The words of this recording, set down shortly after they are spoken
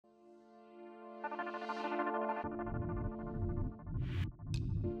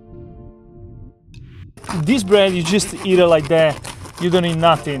this bread, you just eat it like that. You don't need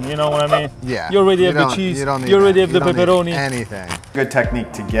nothing, you know what I mean? Yeah. You already have the cheese, you already have the pepperoni. Anything. Good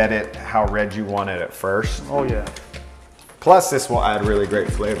technique to get it how red you want it at first. Oh yeah. Plus this will add really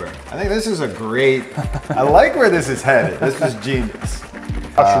great flavor. I think this is a great, I like where this is headed. This is genius.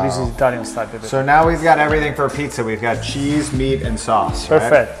 Actually, this is Italian style pepperoni. So now we've got everything for pizza. We've got cheese, meat, and sauce,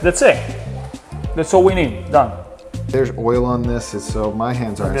 Perfect. Right? That's it. That's all we need. Done. There's oil on this, so my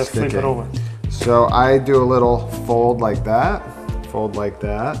hands aren't Just flip it sticking. over. So I do a little fold like that,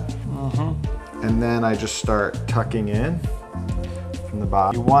 and then I just start tucking in from the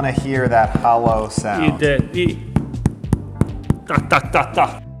bottom. You want to hear that hollow sound. Eat that. Eat. Tac, tac, tac,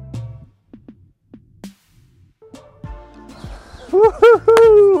 tac.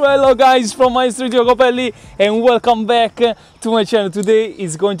 Hello guys from my studio Copelli and welcome back to my channel. Today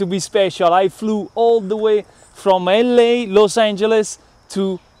is going to be special. I flew all the way from LA, Los Angeles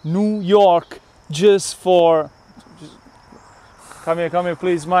to New York just for... Come here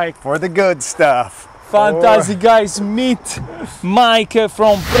please, Mike. For the good stuff. Fantastic guys, meet Mike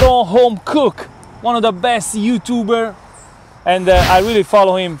from Pro Home Cook, one of the best YouTuber, and I really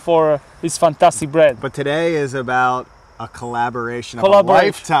follow him for his fantastic bread. But today is about a collaboration of a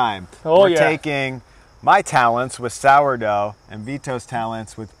lifetime. Oh, We're taking my talents with sourdough and Vito's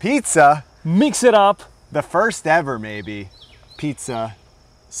talents with pizza. Mix it up. The first ever, maybe, pizza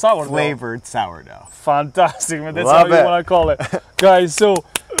Sourdough. flavored sourdough. Fantastic, man. That's Love how you it. want to call it. Guys, so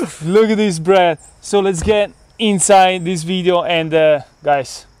look at this bread. So let's get inside this video and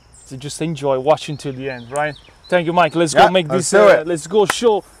guys, so just enjoy watching till the end, right? Thank you, Mike. Let's go make this. Let's go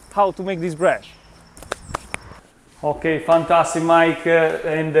show how to make this bread. Okay, fantastic, Mike,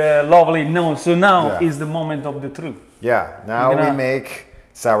 and lovely. No, so now is the moment of the truth. Yeah, now we make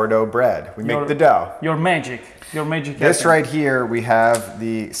sourdough bread. We make the dough. Your magic. Your magic. This right here, we have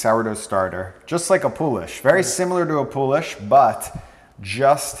the sourdough starter, just like a poulish. Very similar to a poulish, but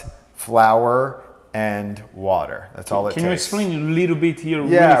just flour and water. That's all it takes. Can you explain a little bit here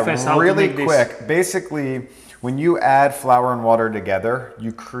really fast how really to make quick. This? Basically, when you add flour and water together,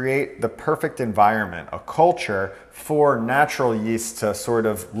 you create the perfect environment, a culture for natural yeast to sort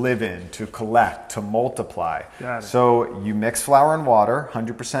of live in, to collect, to multiply. So you mix flour and water,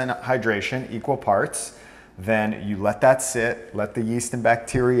 100% hydration, equal parts. Then you let that sit, let the yeast and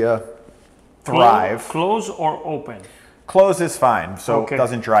bacteria thrive. Close or open? Close is fine, so it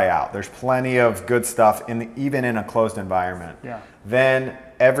doesn't dry out. There's plenty of good stuff even in a closed environment. Yeah. Then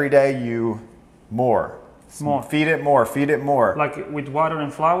every day you feed it more. Like with water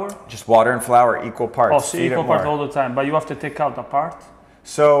and flour? Just water and flour, equal parts. Oh, so equal parts all the time, but you have to take out a part?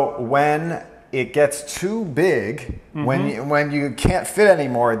 So when it gets too big, when you can't fit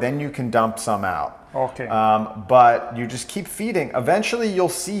anymore, then you can dump some out. Okay. But you just keep feeding. Eventually, you'll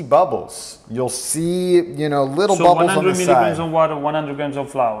see bubbles. You'll see, little so bubbles on the 100 milligrams of water, 100 grams of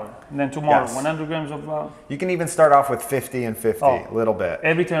flour. And then tomorrow, 100 grams of flour. You can even start off with 50 and 50, a little bit.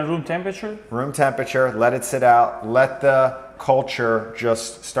 Everything room temperature? Room temperature, let it sit out. Let the culture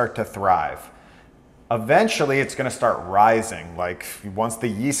just start to thrive. Eventually, it's going to start rising. Like once the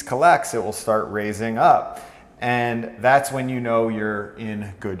yeast collects, it will start raising up. And that's when you know you're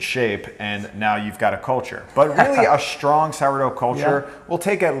in good shape and now you've got a culture. But really a strong sourdough culture will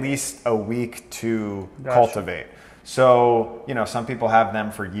take at least a week to cultivate. So, some people have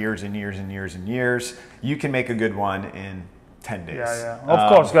them for years and years and years and years. You can make a good one in 10 days. Of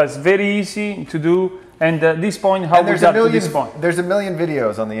course, guys, very easy to do. And at this point, how we got to this point? There's a million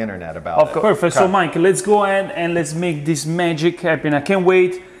videos on the internet about it. Perfect. So, Mike, let's go ahead and let's make this magic happen. I can't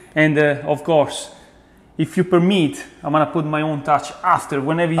wait. And of course, if you permit, I'm gonna put my own touch after,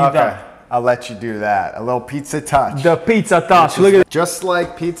 whenever you're done. I'll let you do that. A little pizza touch. The pizza touch. Look at it. Just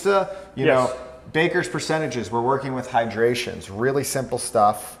like pizza, you know, baker's percentages. We're working with hydrations. Really simple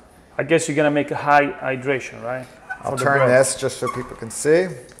stuff. I guess you're gonna make a high hydration, right? I'll turn this just so people can see.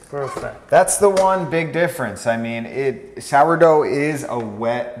 Perfect. That's the one big difference. I mean, sourdough is a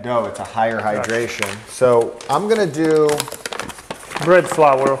wet dough. It's a higher hydration. So I'm gonna do bread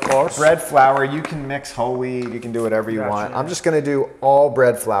flour, of course. Bread flour. You can mix whole wheat. You can do whatever you want. I'm just going to do all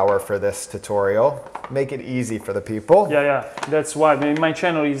bread flour for this tutorial. Make it easy for the people. That's why. My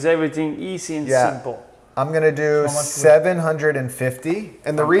channel is everything easy and simple. I'm going to do 750.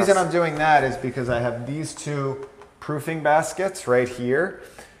 And the reason I'm doing that is because I have these two proofing baskets right here.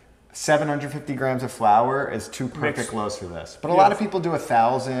 750 grams of flour is two perfect loaves for this. But a lot of people do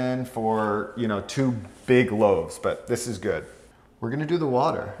 1,000 for, two big loaves. But this is good. We're gonna do the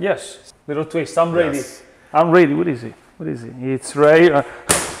water. Yes, little twist. I'm ready. I'm ready. What is it? What is it? It's right.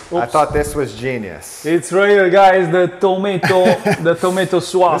 I thought this was genius. It's right here, guys, the tomato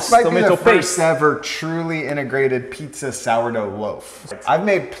sauce, This might be tomato the paste. first ever truly integrated pizza sourdough loaf. I've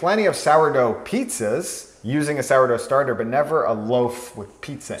made plenty of sourdough pizzas using a sourdough starter, but never a loaf with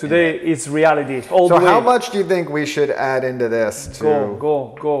pizza Today in it. it's reality. All So the way. how much do you think we should add into this? Go.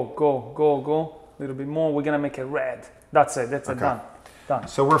 A little bit more. We're gonna make it red. That's it. That's it. Done.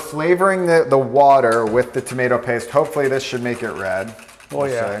 So we're flavoring the water with the tomato paste. Hopefully this should make it red. Oh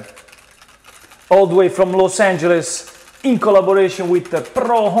yeah. All the way from Los Angeles in collaboration with the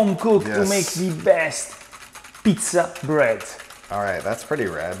Pro Home Cook to make the best pizza bread. All right, that's pretty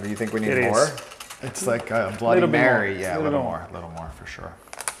red. Do you think we need It more? is. It's like a Bloody Mary. Yeah, a little more for sure.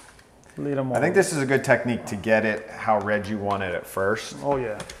 A little more. I think this is a good technique to get it how red you want it at first. Oh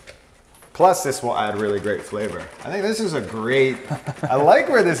yeah. Plus, this will add really great flavor. I think this is a great, I like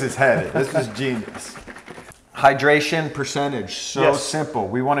where this is headed. This is genius. Hydration percentage, so simple.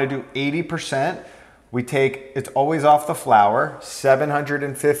 We want to do 80%. We take, it's always off the flour,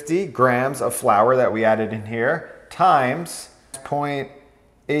 750 grams of flour that we added in here, times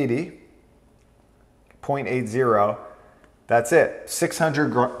 0.80, that's it.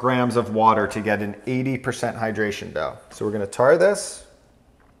 600 grams of water to get an 80% hydration dough. So we're going to tar this.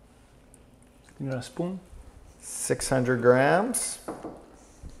 Give me a spoon. 600 grams.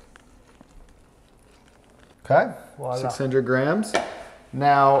 Okay, Voila. 600 grams.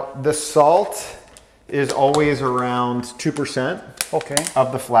 Now the salt is always around 2%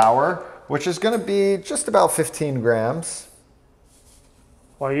 of the flour, which is going to be just about 15 grams.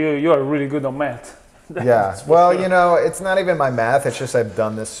 Well, you are really good on math. Yeah, well, you know, it's not even my math, it's just I've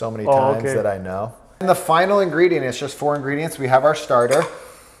done this so many times that I know. And the final ingredient is just 4 ingredients. We have our starter.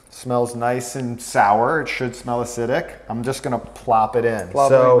 Smells nice and sour. It should smell acidic. I'm just gonna plop it in.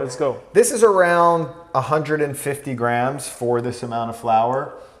 Let's go. This is around 150 grams for this amount of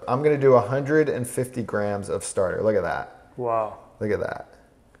flour. I'm gonna do 150 grams of starter. Look at that. Wow. Look at that.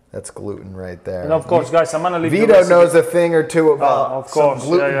 That's gluten right there. And of course, guys, I'm gonna leave Vito knows a thing or two about some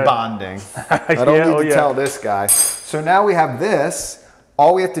gluten bonding. I don't need to tell this guy. So now we have this.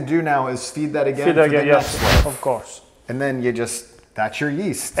 All we have to do now is feed that again for the next loaf. Of course. And then you just, that's your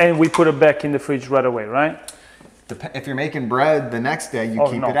yeast. And we put it back in the fridge right away, right? If you're making bread the next day, you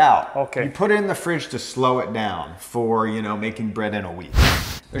keep it out. Okay. You put it in the fridge to slow it down for, you know, making bread in a week.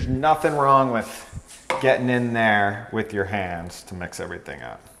 There's nothing wrong with getting in there with your hands to mix everything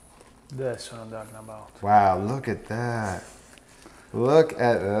up. That's what I'm talking about. Wow, look at that. Look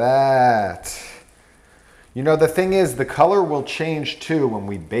at that. You know, the thing is, the color will change too when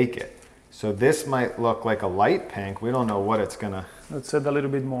we bake it. So this might look like a light pink. We don't know what it's gonna. Let's add a little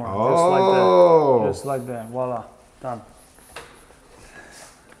bit more. Oh. Just like that. Just like that. Voila. Done.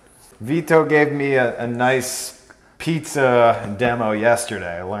 Vito gave me a nice pizza demo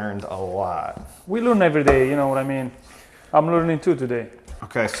yesterday. I learned a lot. We learn every day, you know what I mean? I'm learning too today.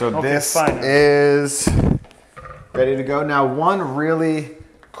 Okay, so this is ready to go. Now, one really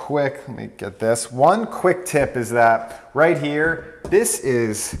quick, let me get this. One quick tip is that right here,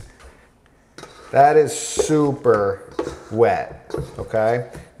 that is super wet, okay?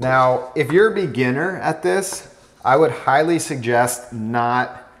 Now, if you're a beginner at this, I would highly suggest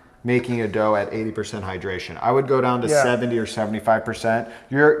not making a dough at 80% hydration. I would go down to 70 or 75%.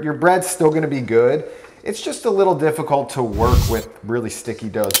 Your bread's still gonna be good. It's just a little difficult to work with really sticky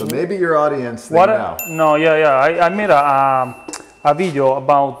dough. So maybe your audience, they know. No, I made a video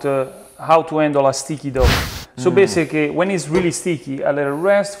about how to handle a sticky dough. So basically, when it's really sticky, I let it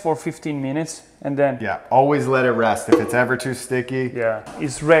rest for 15 minutes and then... Yeah, always let it rest. If it's ever too sticky... Yeah,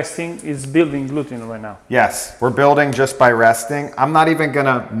 it's resting, it's building gluten right now. Yes, we're building just by resting. I'm not even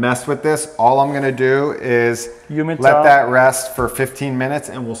gonna mess with this. All I'm gonna do is let that rest for 15 minutes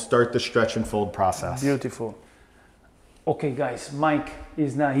and we'll start the stretch and fold process. Beautiful. Okay guys, Mike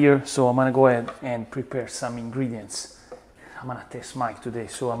is not here, so I'm gonna go ahead and prepare some ingredients. I'm gonna test Mike today,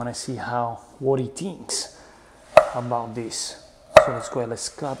 so I'm gonna see what he thinks about this. So let's go ahead, let's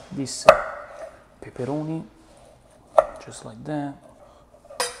cut this pepperoni just like that.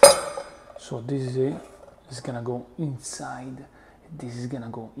 So this is it. This is gonna go inside. This is gonna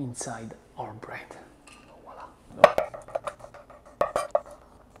go inside our bread. Voila.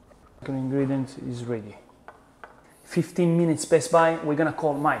 The ingredient is ready. 15 minutes pass by. We're gonna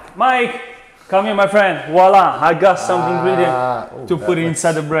call Mike. Mike, come here, my friend. Voila! I got some ingredient to put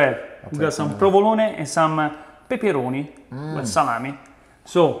inside the bread. We got some provolone and some pepperoni with salami.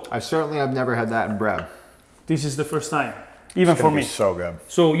 So I certainly have never had that in bread. This is the first time, even for me. So good.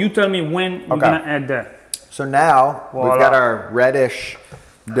 So you tell me when we're gonna add that. So now we've got our reddish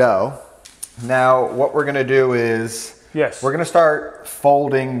dough. Now what we're gonna do is Yes. We're gonna start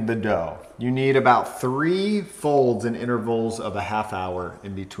folding the dough. You need about 3 folds in intervals of a half hour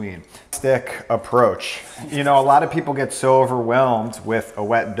in between. Stick approach. You know, a lot of people get so overwhelmed with a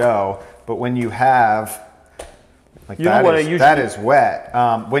wet dough, but when you have, like that is wet.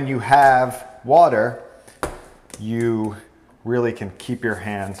 When you have water, you really can keep your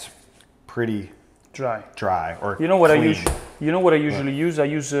hands pretty dry or you know what clean. You know what I usually use? I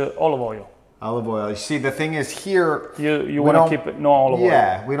use olive oil. Olive oil. You see, the thing is here, you want to keep it no olive oil.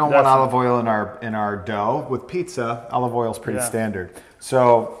 Yeah, we don't want olive oil in our dough. With pizza, olive oil is pretty standard.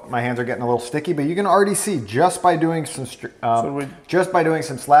 So my hands are getting a little sticky, but you can already see just by doing some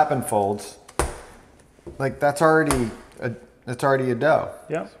slap and folds, like that's already a dough.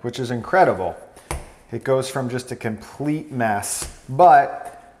 Yeah. Which is incredible. It goes from just a complete mess, but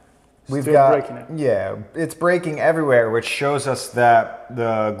we've got breaking it. Yeah, it's breaking everywhere, which shows us that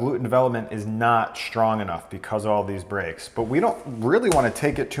the gluten development is not strong enough because of all these breaks. But we don't really want to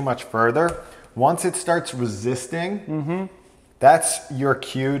take it too much further. Once it starts resisting, that's your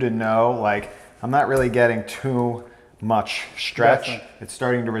cue to know, like, I'm not really getting too much stretch. Definitely. It's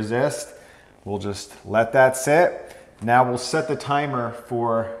starting to resist. We'll just let that sit. Now we'll set the timer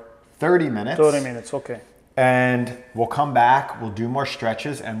for 30 minutes. 30 minutes, okay. And we'll come back, we'll do more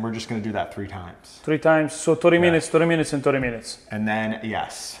stretches, and we're just gonna do that 3 times. 3 times, so 30 minutes, 30 minutes, and 30 minutes. And then,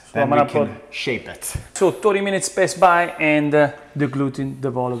 yes, so then we can shape it. So 30 minutes pass by and the gluten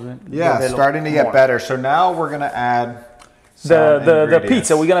development. Yeah, starting to get better. So now we're gonna add the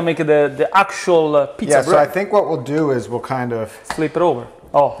pizza. We're gonna make the actual pizza bread. So I think what we'll do is we'll kind of flip it over.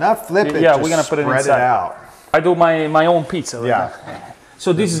 Oh, not flip it. Yeah, just we're gonna put it inside. Spread it out. I do my own pizza. Right now.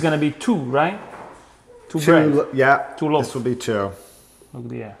 So this is gonna be 2, right? 2 bread. Yeah. 2 loaves. This will be 2. Look at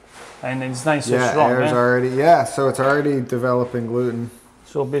the air, and it's nice and strong. Air's already so it's already developing gluten.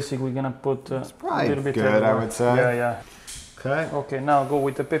 So basically, we're gonna put a little bit. Good, I would say. Yeah. Okay. Okay, now go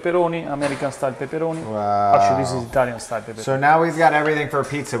with the pepperoni, American style pepperoni. Wow. Actually, this is Italian style pepperoni. So now we've got everything for a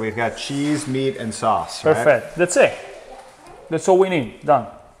pizza. We've got cheese, meat, and sauce. Perfect. Right? That's it. That's all we need. Done.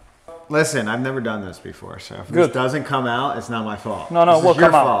 Listen, I've never done this before, so if this doesn't come out, it's not my fault. No, this will is your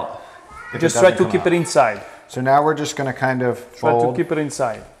come out. fault. Just try to keep it inside. So now we're just gonna kind of fold. Try to keep it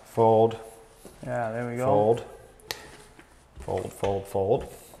inside. Fold. Yeah, there we go. Fold. Fold, fold, fold.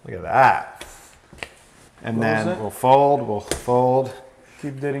 Look at that. And then we'll fold.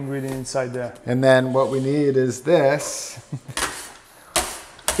 Keep that ingredient inside there. And then what we need is this.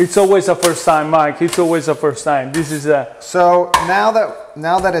 It's always a first time, Mike. It's always a first time. This is a... So now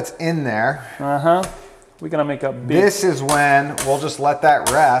that it's in there, we're gonna make a big... This is when we'll just let that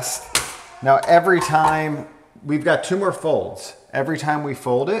rest. Now every time, we've got 2 more folds. Every time we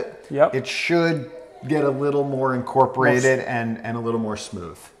fold it, it should get a little more incorporated and a little more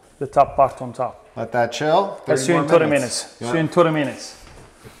smooth. The top part on top. Let that chill. I'll see you in 30 minutes. Yep. See you in 30 minutes.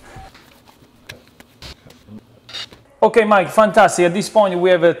 Okay, Mike, fantastic. At this point, we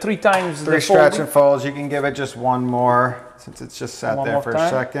have 3 times 3 stretch and folds. You can give it just 1 more since it's just sat there for a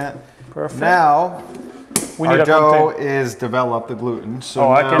second. Perfect. Now, our dough is developed, the gluten.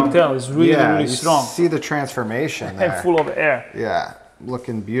 So I can tell. It's really, really strong. See the transformation there. And full of air. Yeah,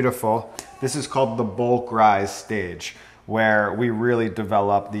 looking beautiful. This is called the bulk rise stage, where we really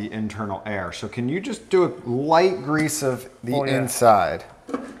develop the internal air. So can you just do a light grease of the inside?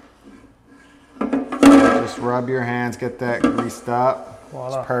 Just rub your hands, get that greased up.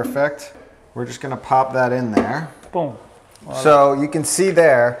 Voila. It's perfect. We're just gonna pop that in there. Boom. Voila. So you can see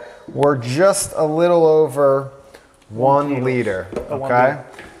there, we're just a little over 1 liter, okay?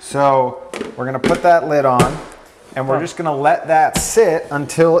 So we're gonna put that lid on and we're just gonna let that sit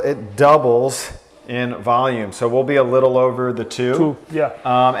until it doubles in volume. So we'll be a little over the 2.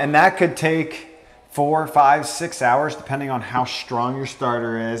 And that could take 4, 5, 6 hours, depending on how strong your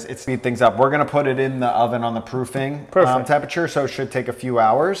starter is. It's speed things up. We're gonna put it in the oven on the proofing temperature, so it should take a few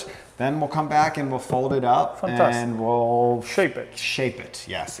hours. Then we'll come back and we'll fold it up and we'll shape it. Shape it,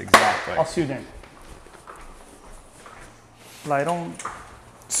 yes, exactly. I'll see you then. Light on.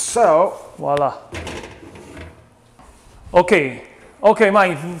 So, voila. Okay,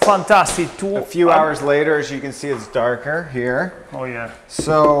 Mike, fantastic. A few hours later, as you can see, it's darker here. Oh yeah.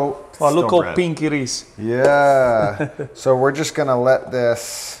 So, well, look how pink it is. Yeah. So we're just gonna let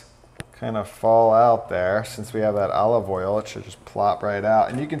this kind of fall out there. Since we have that olive oil, it should just plop right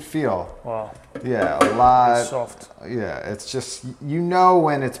out, and you can feel. Wow. Yeah, a lot. It's soft. Yeah, it's just, you know,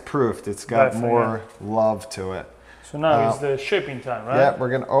 when it's proofed, it's got more love to it. So now it's the shaping time, right? Yeah, we're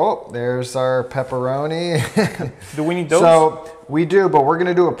gonna, there's our pepperoni. Do we need those? So we do, but we're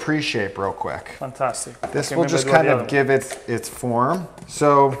gonna do a pre-shape real quick. Fantastic. This will just kind of give its form.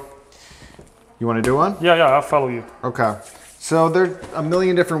 So You want to do one? Yeah, I'll follow you. Okay. So there's a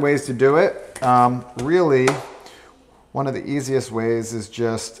million different ways to do it. Really, one of the easiest ways is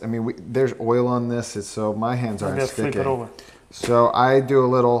just, I mean, there's oil on this, so my hands aren't sticking. Flip it over. So I do a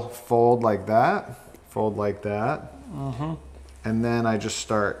little fold like that, and then I just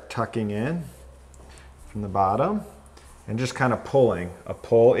start tucking in from the bottom and just kind of pulling. A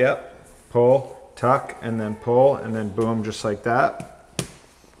pull, yep, pull, tuck, and then pull, and then boom, just like that.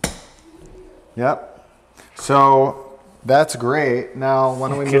 Yep. So that's great. Now, why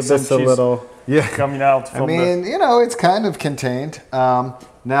don't we move this a little? Yeah. Coming out from you know, it's kind of contained.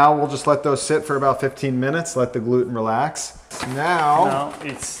 Now we'll just let those sit for about 15 minutes, let the gluten relax. Now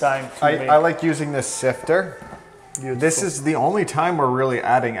it's time to I like using this sifter. Beautiful. This is the only time we're really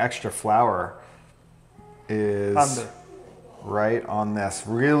adding extra flour is right on this.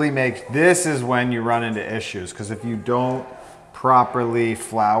 Really this is when you run into issues, because if you don't properly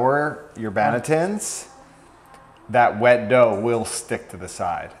flour your bannetons, that wet dough will stick to the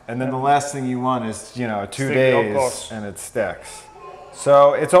side. And then the last thing you want is, you know, 2 days and it sticks.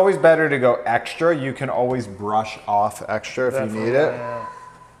 So it's always better to go extra. You can always brush off extra if you need it. Yeah.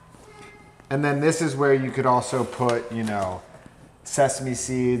 And then this is where you could also put, you know, sesame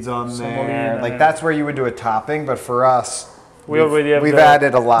seeds on there. Like that's where you would do a topping, but for us, we've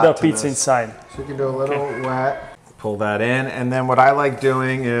added a lot the to pizza this. inside. So you can do a little wet, pull that in, and then what I like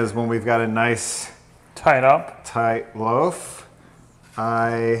doing is when we've got a nice tight loaf,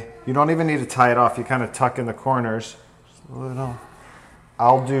 you don't even need to tie it off. You kind of tuck in the corners. Just a little.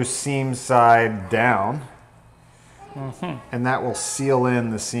 I'll do seam side down, and that will seal in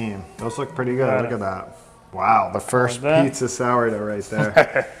the seam. Those look pretty good. Look at that. Wow, the first pizza sourdough right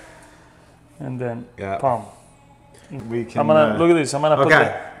there. And then, palm. We can. Look at this. I'm gonna put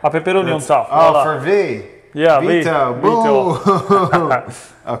a pepperoni on top. Oh, for V. Yeah, Vito. Boom.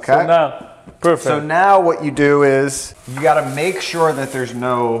 Okay. So now, perfect. So now what you do is you got to make sure that there's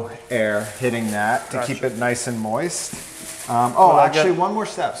no air hitting that to keep it nice and moist. Actually, one more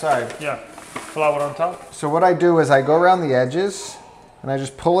step. Sorry. Yeah. Flour on top. So what I do is I go around the edges and I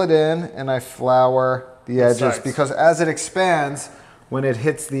just pull it in and I flour the edges, because as it expands, when it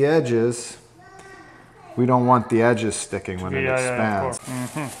hits the edges, we don't want the edges sticking when it expands.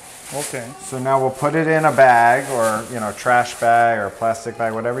 Okay. So now we'll put it in a bag, or, you know, trash bag or plastic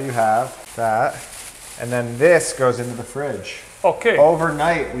bag, whatever you have, and then this goes into the fridge. Okay.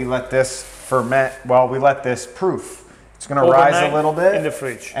 Overnight we let this ferment, we let this proof. It's going to rise a little bit in the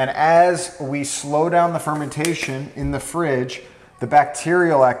fridge. And as we slow down the fermentation in the fridge, the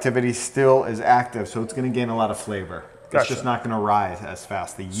bacterial activity still is active, so it's going to gain a lot of flavor. It's just not going to rise as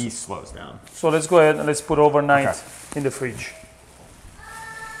fast. The yeast slows down. So let's go ahead and let's put overnight in the fridge.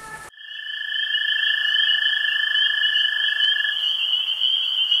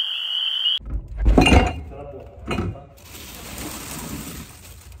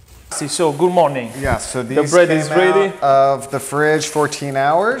 So good morning. Yeah, so these the bread is ready of the fridge 14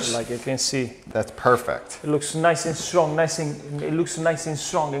 hours. Like you can see. That's perfect. It looks nice and strong, it looks nice and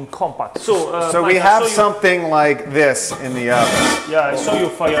strong and compact. So, so Mike, we have something like this in the oven. Yeah, I saw you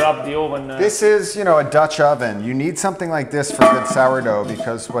fire up the oven. This is, you know, a Dutch oven. You need something like this for good sourdough,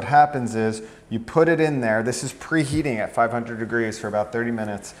 because what happens is you put it in there. This is preheating at 500 degrees for about 30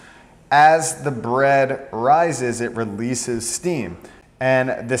 minutes. As the bread rises, it releases steam.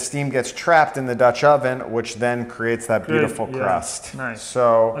 And the steam gets trapped in the Dutch oven, which then creates that beautiful crust. Nice.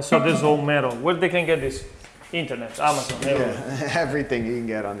 So I saw this whole metal. Where they can get this? Internet, Amazon, everything. Everything you can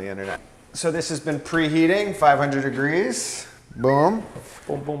get on the internet. So this has been preheating, 500 degrees. Boom.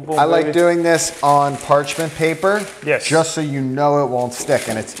 Boom, boom, boom. I like doing this on parchment paper. Yes. Just so you know it won't stick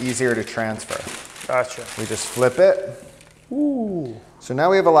and it's easier to transfer. Gotcha. We just flip it. Ooh. So now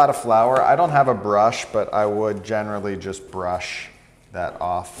we have a lot of flour. I don't have a brush, but I would generally just brush that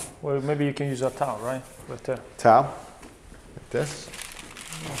off. Well, maybe you can use a towel, right? With towel? Like this?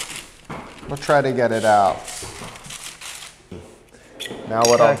 We'll try to get it out. Now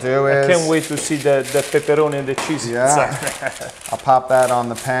what I'll do is... I can't wait to see the pepperoni and the cheese inside. I'll pop that on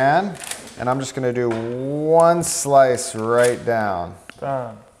the pan, and I'm just gonna do one slice right down.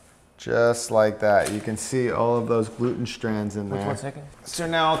 Just like that. You can see all of those gluten strands in there. 1 second. So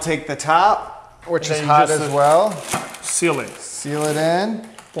now I'll take the top, which is hot as well. Seal it. Seal it in.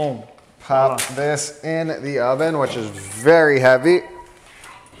 Boom. Pop this in the oven, which is very heavy.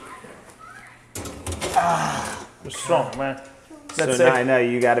 You're strong, man. So now I know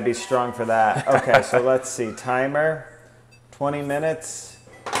you got to be strong for that. Okay, so let's see. Timer, 20 minutes.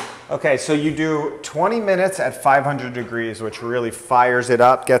 Okay, so you do 20 minutes at 500 degrees, which really fires it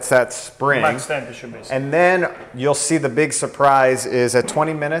up, gets that spring. Max temperature, basically. And then you'll see the big surprise is at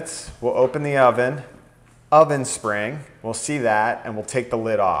 20 minutes, we'll open the oven spring, we'll see that, and we'll take the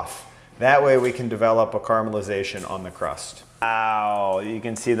lid off. That way we can develop a caramelization on the crust. Wow, you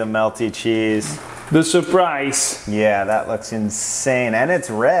can see the melty cheese. The surprise. Yeah, that looks insane, and it's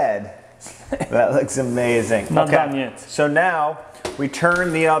red. That looks amazing. Not done yet. So now we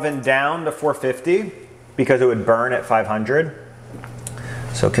turn the oven down to 450 because it would burn at 500.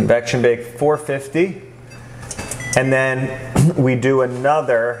 So convection bake 450, and then we do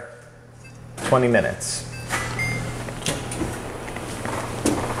another 20 minutes.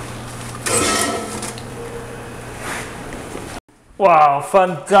 Wow,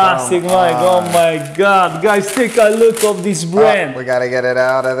 fantastic, Mike. Oh my God. Guys, take a look of this bread. Oh, we gotta get it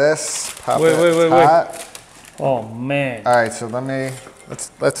out of this. Wait. Oh man. All right, so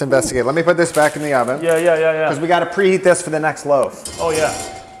let's investigate. Let me put this back in the oven. Yeah. Because we gotta preheat this for the next loaf. Oh yeah.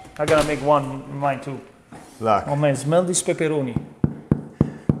 I gotta make mine too. Look. Oh man, smell this pepperoni.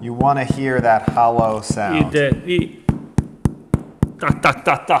 You wanna hear that hollow sound.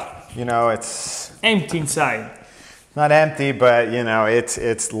 Ta. You know, it's Empty inside. not empty, but you know,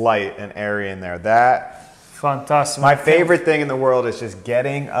 it's light and airy in there. That Fantastic. my favorite thing in the world is just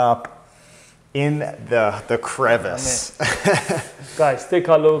getting up in the crevice. Guys, take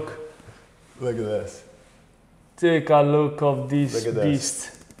a look. Look at this. Take a look of this Look at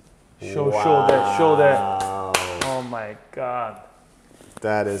this. beast. Show that. Oh my God.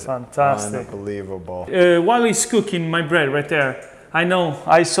 That is Fantastic. unbelievable. While he's cooking my bread right there,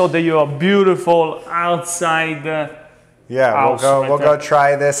 I saw that you are beautiful outside. Yeah, we'll go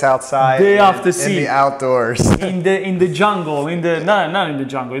try this outside. Day after sea. In the outdoors. in the jungle, not in the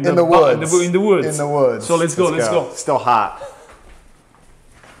jungle, In the woods. In the woods. In the woods. So let's go. Still hot.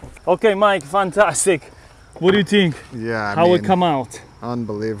 Okay, Mike, fantastic. What do you think? Yeah, How it come out?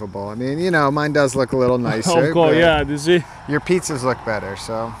 Unbelievable. I mean, you know, mine does look a little nicer. Of course, yeah. You see? Your pizzas look better,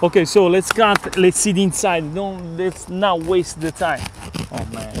 so. Okay, so let's cut. Let's see the inside. Let's not waste the time. Oh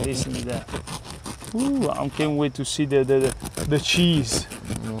man, listen to that. Ooh, I can't wait to see the cheese.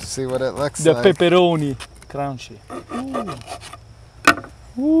 We'll see what it looks The like. pepperoni, crunchy.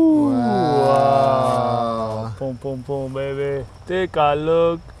 Ooh. Wow. Boom, baby. Take a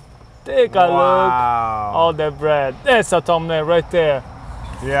look. Take a look. All the bread. That's a thumbnail right there.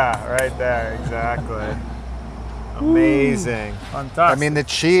 Yeah, right there, exactly. Amazing. Fantastic. I mean, the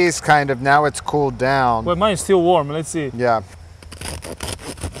cheese kind of, now it's cooled down. Well, mine's still warm. Let's see. Yeah.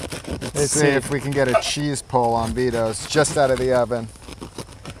 Let's see if we can get a cheese pull on Vito's just out of the oven.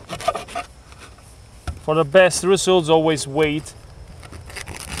 For the best results, always wait.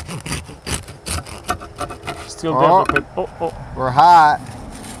 Still there. Oh. We're hot.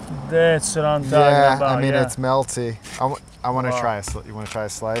 That's what I'm talking Yeah, about. I mean, it's melty. I want to try you want to try a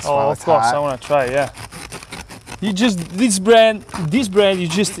slice? Oh, while of it's course, hot? I want to try. Yeah. You just this bread, you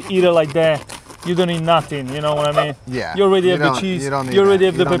just eat it like that. You don't need nothing. You know what I mean? Yeah. You already have the cheese. You already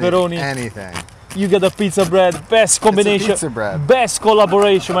have the pepperoni. Anything. You get the pizza bread. Best combination. It's a pizza bread. Best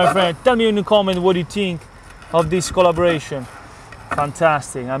collaboration, my friend. Tell me in the comment what you think of this collaboration.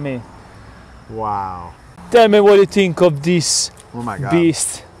 Fantastic. I mean. Wow. Tell me what you think of this Oh my God.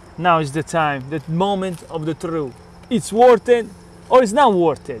 beast. Now is the time, the moment of the truth. It's worth it or it's not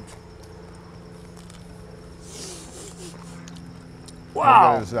worth it. Wow.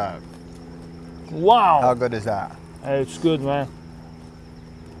 How good is that? Wow. How good is that? It's good, man.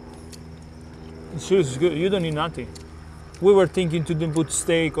 It's seriously good. You don't need nothing. We were thinking to put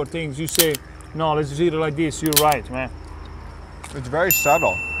steak or things. You say, no, let's just eat it like this. You're right, man. It's very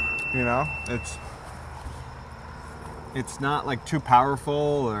subtle, you know? It's not like too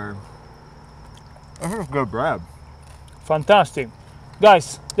powerful or. It's good bread. Fantastic.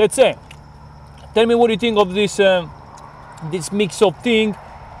 Guys, that's it. Tell me what you think of this this mix of thing.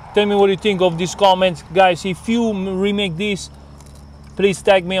 Tell me what you think of these comments. Guys, if you remake this, please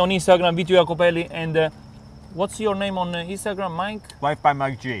tag me on Instagram, Vito Jacopelli, and what's your name on Instagram, Mike? Life by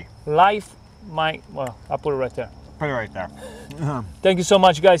Mike G. Life, Mike, well, I'll put it right there. Put it right there. Thank you so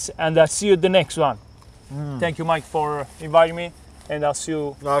much, guys, and I'll see you at the next one. Thank you, Mike, for inviting me, and I'll see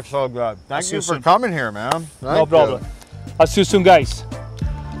you. That's so good. Thank see you you for soon. coming here, man. No problem. I'll see you soon, guys.